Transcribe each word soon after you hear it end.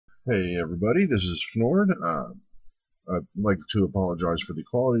Hey everybody, this is Fnord. I'd like to apologize for the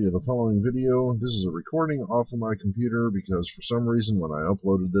quality of the following video. This is a recording off of my computer because for some reason when I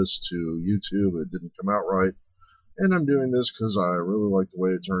uploaded this to YouTube it didn't come out right. And I'm doing this because I really like the way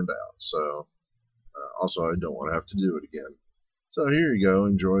it turned out. So also I don't want to have to do it again. So here you go,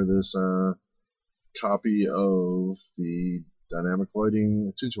 enjoy this copy of the dynamic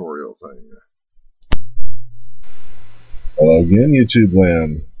lighting tutorial thing. Hello again, YouTube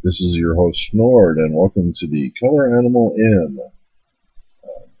land. This is your host Fnord, and welcome to the Color Animal Inn.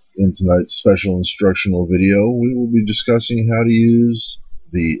 In tonight's special instructional video, we will be discussing how to use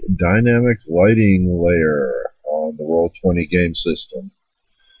the dynamic lighting layer on the Roll20 game system.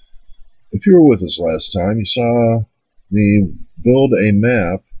 If you were with us last time, you saw me build a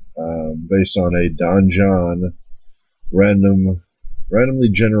map based on a donjon randomly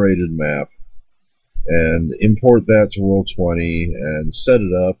generated map and import that to Roll20 and set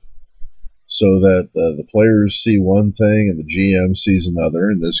it up so that the players see one thing and the GM sees another.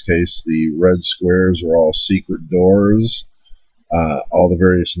 In this case, the red squares are all secret doors. All the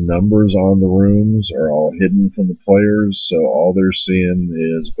various numbers on the rooms are all hidden from the players, so all they're seeing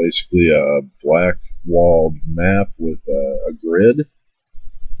is basically a black walled map with a grid.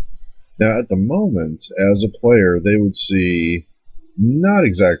 Now, at the moment, as a player, they would see not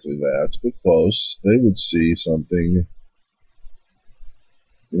exactly that, but close. They would see something.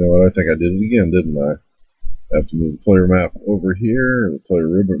 You know what? I think I did it again, didn't I? I have to move the player map over here, the player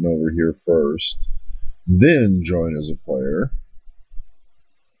ribbon over here first, then join as a player.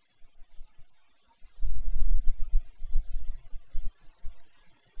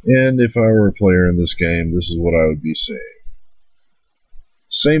 And if I were a player in this game, this is what I would be seeing.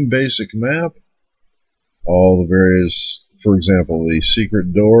 Same basic map, all the various, for example, the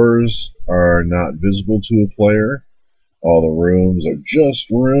secret doors are not visible to a player. All the rooms are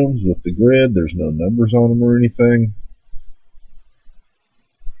just rooms with the grid. There's no numbers on them or anything.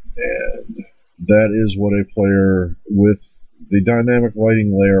 And that is what a player with the dynamic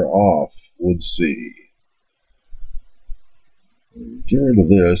lighting layer off would see. Get rid of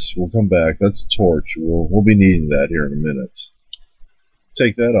this. We'll come back. That's a torch. We'll be needing that here in a minute.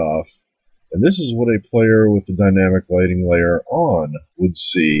 Take that off. And this is what a player with the dynamic lighting layer on would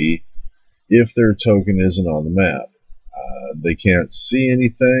see if their token isn't on the map. They can't see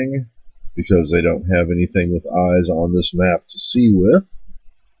anything because they don't have anything with eyes on this map to see with.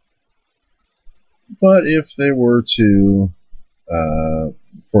 But if they were to,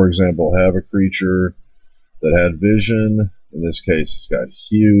 for example, have a creature that had vision, in this case it's got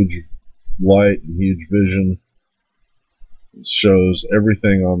huge light and huge vision, it shows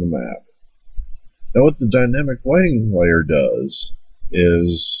everything on the map. Now what the dynamic lighting layer does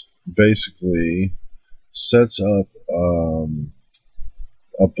is basically sets up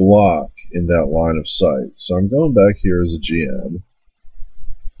a block in that line of sight. So I'm going back here as a GM.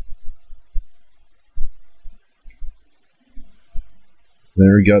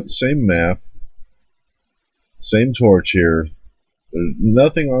 There we got the same map, same torch here. There's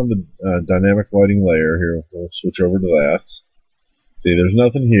nothing on the dynamic lighting layer here. We'll switch over to that. See, there's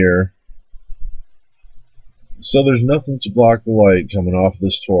nothing here. So there's nothing to block the light coming off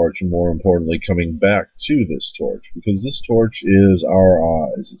this torch, and more importantly, coming back to this torch, because this torch is our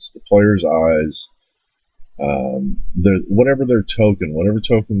eyes. It's the player's eyes. Whatever their token, whatever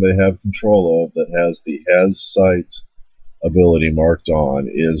token they have control of that has the has sight ability marked on,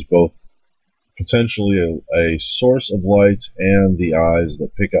 is both potentially a source of light and the eyes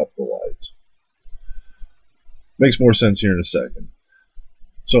that pick up the light. Makes more sense here in a second.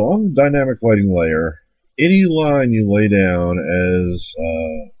 So on the dynamic lighting layer, any line you lay down as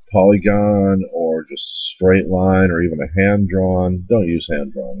a polygon or just a straight line or even a hand-drawn, don't use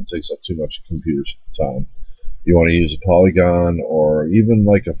hand-drawn, it takes up too much computer time. You want to use a polygon or even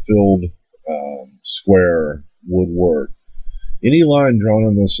like a filled square would work. Any line drawn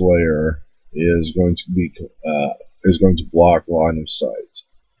on this layer is going to block line of sight.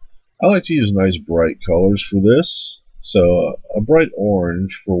 I like to use nice bright colors for this, so a bright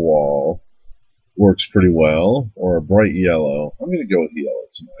orange for wall works pretty well, or a bright yellow. I'm going to go with yellow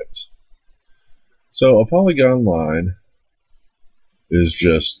tonight. So a polygon line is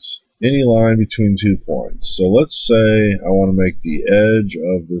just any line between 2 points. So let's say I want to make the edge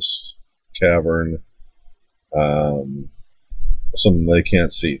of this cavern something they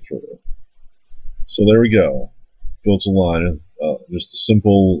can't see through. So there we go. Built a line, just a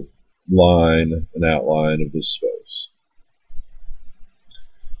simple line, an outline of this space.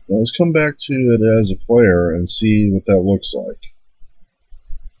 Now let's come back to it as a player and see what that looks like.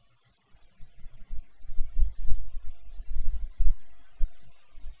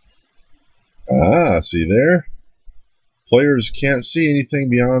 Ah, see there? Players can't see anything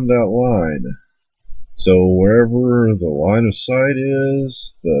beyond that line. So wherever the line of sight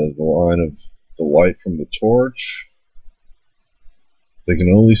is, the line of the light from the torch, they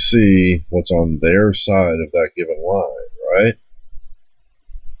can only see what's on their side of that given line, right?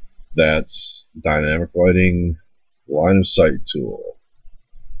 That's dynamic lighting line of sight tool.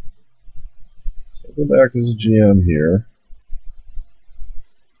 So I'll go back as a GM here.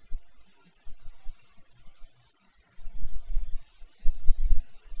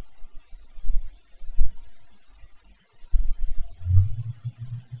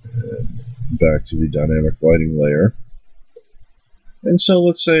 And back to the dynamic lighting layer. And so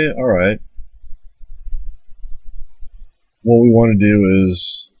let's say, all right, what we want to do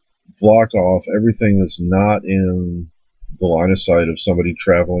is block off everything that's not in the line of sight of somebody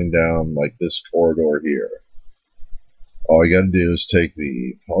traveling down like this corridor here. All you got to do is take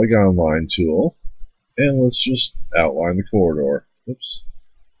the polygon line tool and let's just outline the corridor. Oops.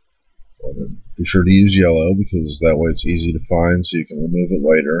 Be sure to use yellow because that way it's easy to find so you can remove it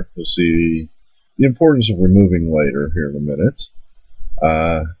later. You'll see the importance of removing later here in a minute.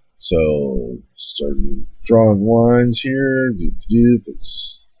 So start drawing lines here.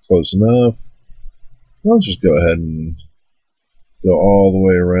 It's close enough. I'll just go ahead and go all the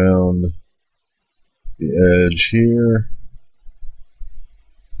way around the edge here.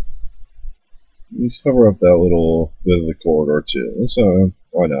 You cover up that little bit of the corridor too. So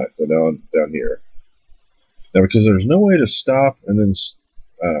why not go down here? Now, because there's no way to stop and then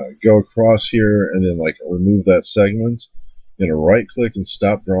go across here and then like remove that segment, you're gonna right click and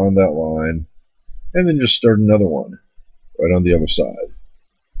stop drawing that line, and then just start another one right on the other side.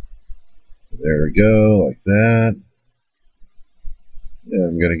 There we go, like that. And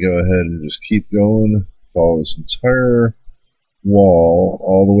I'm gonna go ahead and just keep going, follow this entire wall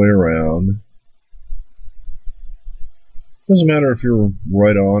all the way around. Doesn't matter if you're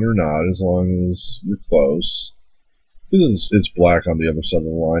right on or not, as long as you're close. Because it's black on the other side of the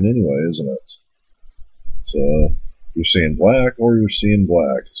line anyway, isn't it? So you're seeing black or you're seeing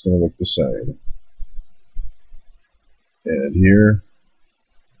black. It's going to look the same. And here.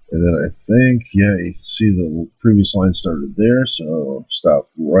 And then I think, yeah, you can see the previous line started there, so stop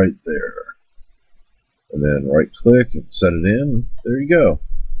right there. And then right click and set it in. There you go.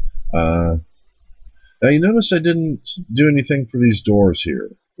 Now you notice I didn't do anything for these doors here.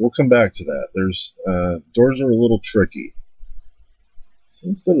 We'll come back to that. There's doors are a little tricky. So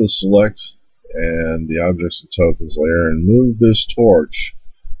let's go to the select and the objects and tokens layer and move this torch.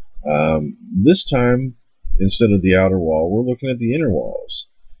 This time, instead of the outer wall, we're looking at the inner walls.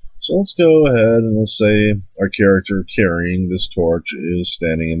 So let's go ahead and let's say our character carrying this torch is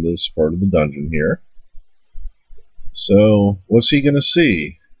standing in this part of the dungeon here. So what's he going to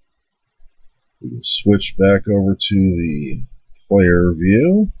see? We can switch back over to the player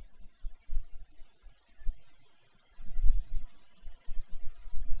view.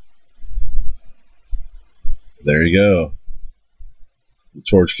 There you go. The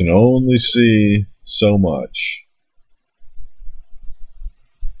torch can only see so much.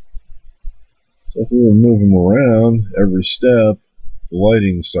 So if we were moving around every step, the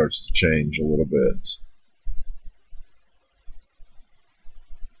lighting starts to change a little bit.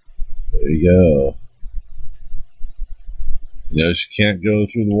 There you go. You notice you can't go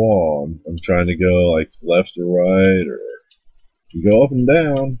through the wall. I'm trying to go like left or right, or you go up and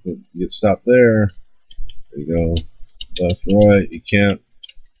down, but you get stopped there. There you go, left, right. You can't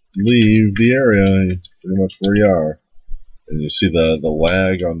leave the area. Pretty much where you are. And you see the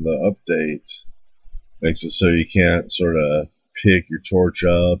lag on the update makes it so you can't sort of pick your torch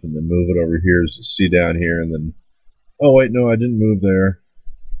up and then move it over here to see down here and then, oh wait, no, I didn't move there.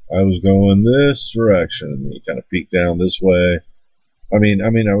 I was going this direction, and you kind of peek down this way. I mean,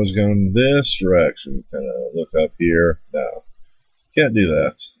 I was going this direction. Kind of look up here. No, can't do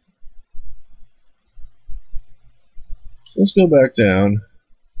that. So let's go back down.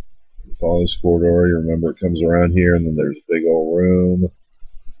 Follow this corridor. You remember it comes around here, and then there's a big old room.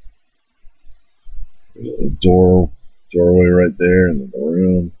 There's a doorway right there, and then the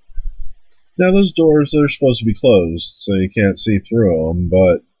room. Now those doors, they're supposed to be closed, so you can't see through them,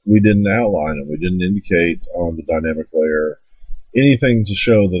 but we didn't outline them. We didn't indicate on the dynamic layer anything to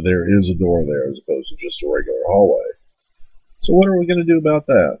show that there is a door there as opposed to just a regular hallway. So what are we going to do about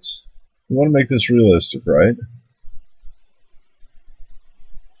that? We want to make this realistic, right?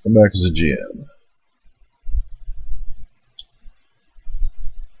 Come back as a GM.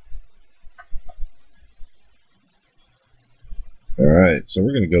 Alright, so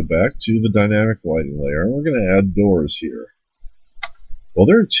we're going to go back to the dynamic lighting layer and we're going to add doors here. Well,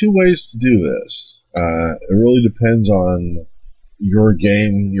 there are two ways to do this. It really depends on your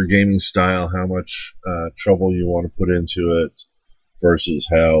gaming style, how much trouble you want to put into it, versus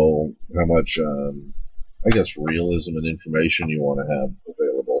how much I guess realism and information you want to have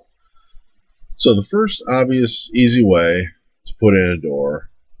available. So the first obvious, easy way to put in a door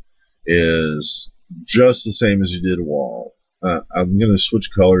is just the same as you did a wall. I'm going to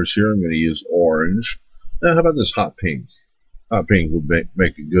switch colors here. I'm going to use orange. Now, how about this hot pink? Hot pink would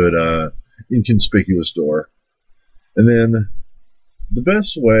make a good inconspicuous door. And then the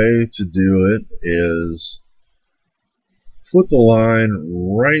best way to do it is put the line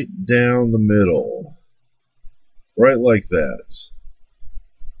right down the middle. Right like that.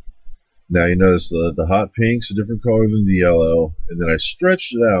 Now you notice the hot pink's a different color than the yellow, and then I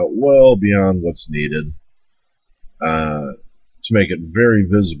stretched it out well beyond what's needed to make it very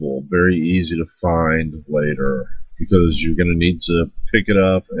visible, very easy to find later, because you're going to need to pick it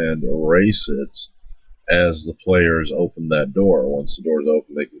up and erase it as the players open that door. Once the door is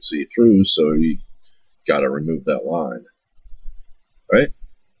open, they can see through, so you got to remove that line. Right?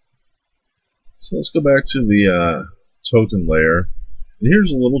 So let's go back to the token layer. And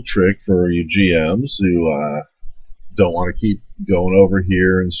here's a little trick for you GMs who don't want to keep going over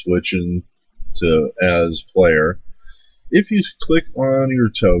here and switching to as player. If you click on your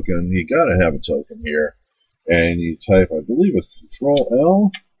token, you got to have a token here, and you type, I believe it's Control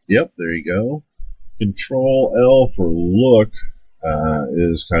L. Yep, there you go. Control L for look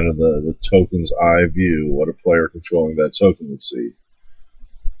is kind of the token's eye view, what a player controlling that token would see.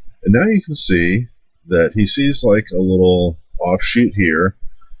 And now you can see that he sees like a little offshoot here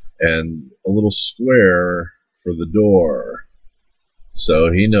and a little square for the door.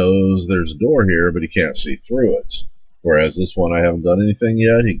 So he knows there's a door here, but he can't see through it. Whereas this one, I haven't done anything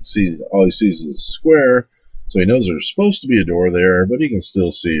yet. All he sees is a square, so he knows there's supposed to be a door there, but he can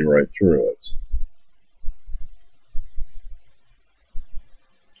still see right through it.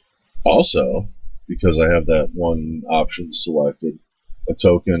 Also, because I have that one option selected, a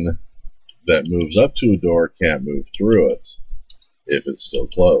token that moves up to a door can't move through it if it's still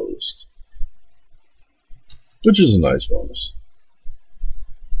closed, which is a nice bonus.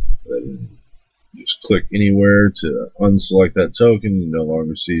 Then just click anywhere to unselect that token. You no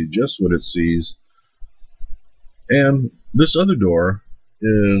longer see just what it sees. And this other door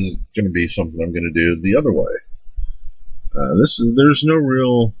is going to be something I'm going to do the other way. There's no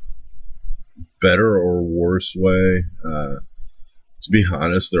real better or worse way. To be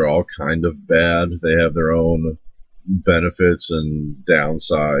honest, they're all kind of bad. They have their own benefits and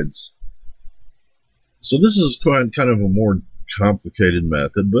downsides. So this is kind of a more complicated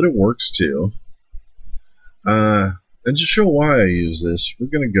method, but it works too. And to show why I use this,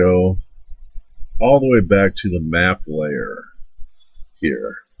 we're going to go all the way back to the map layer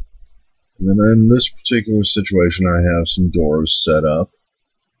here. And then in this particular situation, I have some doors set up.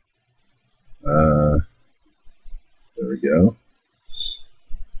 There we go.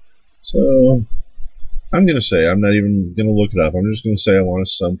 So I'm going to say, I'm not even going to look it up. I'm just going to say I want a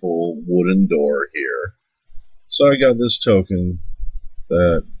simple wooden door here. So I got this token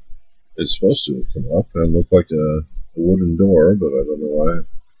that is supposed to come up and look like a wooden door, but I don't know why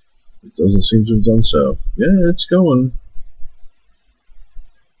it doesn't seem to have done so. Yeah, it's going.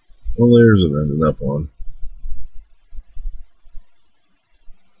 What layer is it ending up on?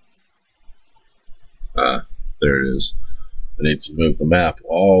 Ah, there it is. I need to move the map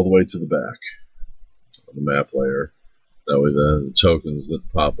all the way to the back on the map layer. That way the tokens that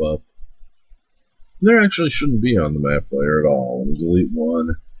pop up, there actually shouldn't be on the map layer at all. Let me delete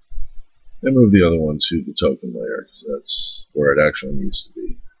one and move the other one to the token layer, because that's where it actually needs to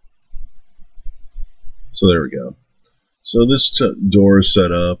be. So there we go. So this door is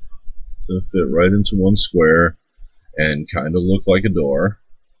set up to fit right into one square and kind of look like a door.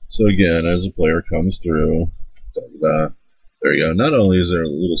 So again, as the player comes through, there you go. Not only is there a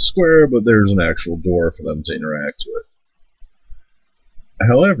little square, but there's an actual door for them to interact with.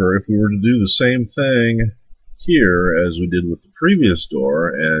 However, if we were to do the same thing here as we did with the previous door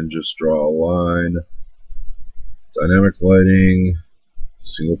and just draw a line, dynamic lighting,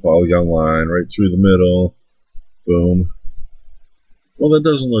 single polygon line right through the middle, boom. Well, that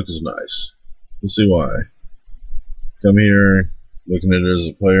doesn't look as nice. You'll see why. Come here, looking at it as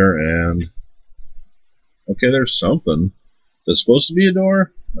a player, and okay, there's something. Is it supposed to be a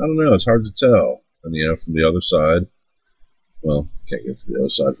door? I don't know, it's hard to tell. And you know, from the other side, well, can't get to the other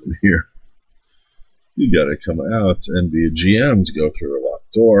side from here. You gotta come out and be a GM to go through a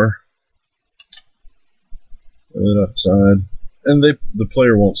locked door. And then upside. And the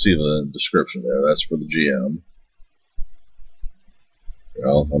player won't see the description there. That's for the GM.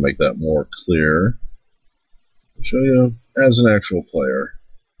 Well, I'll make that more clear. I'll show you as an actual player.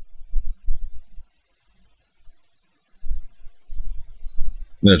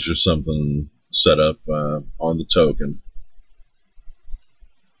 That's just something set up on the token.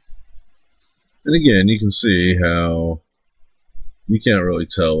 And again, you can see how you can't really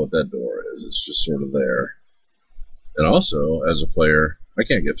tell what that door is. It's just sort of there. And also, as a player, I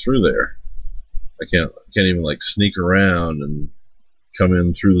can't get through there. I can't even like sneak around and come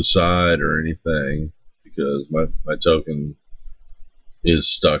in through the side or anything, because my token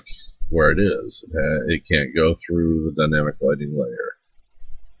is stuck where it is. It can't go through the dynamic lighting layer.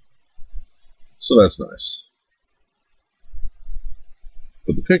 So that's nice.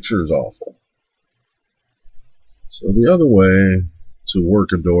 But the picture is awful. So the other way to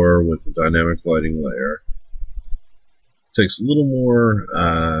work a door with the dynamic lighting layer takes a little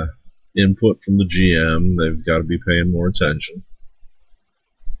more input from the GM. They've got to be paying more attention.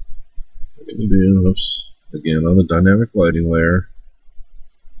 What I'm going to do, oops, again on the dynamic lighting layer,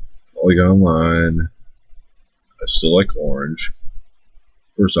 polygon line, I still like orange.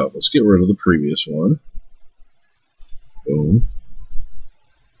 First off, let's get rid of the previous one. Boom.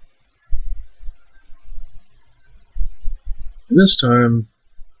 And this time,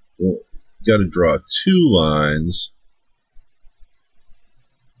 we've got to draw two lines,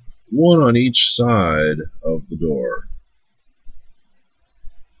 one on each side of the door.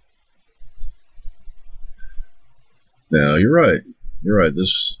 Now, you're right. You're right. The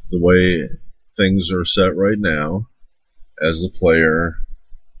way things are set right now, as the player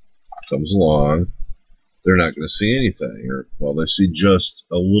comes along, they're not going to see anything, or, well, they see just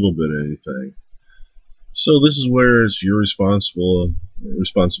a little bit of anything. So this is where it's your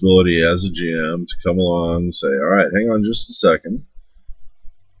responsibility as a GM to come along and say, all right, hang on just a second.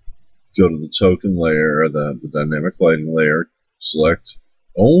 Go to the token layer, the dynamic lighting layer, select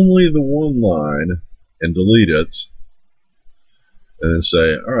only the one line and delete it. And then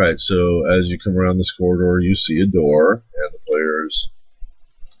say, all right, so as you come around this corridor, you see a door, and the players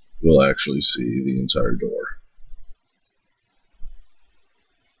will actually see the entire door.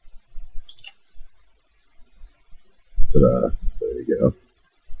 Ta-da. There you go.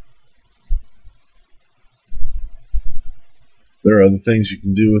 There are other things you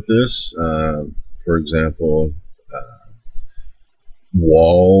can do with this. For example,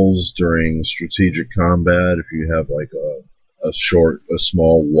 walls during strategic combat. If you have like a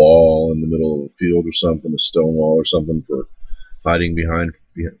small wall in the middle of a field or something, a stone wall or something for hiding behind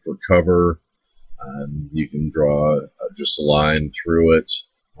for cover, you can draw just a line through it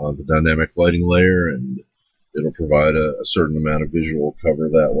on the dynamic lighting layer, and it'll provide a certain amount of visual cover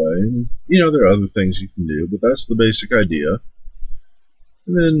that way. And, there are other things you can do, but that's the basic idea.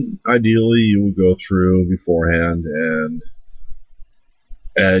 And then ideally you would go through beforehand and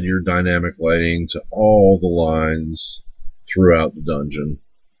add your dynamic lighting to all the lines throughout the dungeon.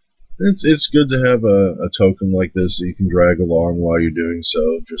 It's good to have a token like this that you can drag along while you're doing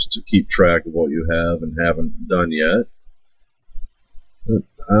so, just to keep track of what you have and haven't done yet. But,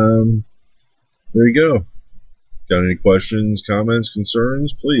 there you go. Got any questions, comments,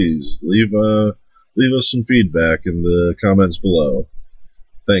 concerns? Please leave us some feedback in the comments below.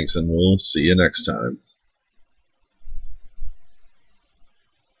 Thanks, and we'll see you next time.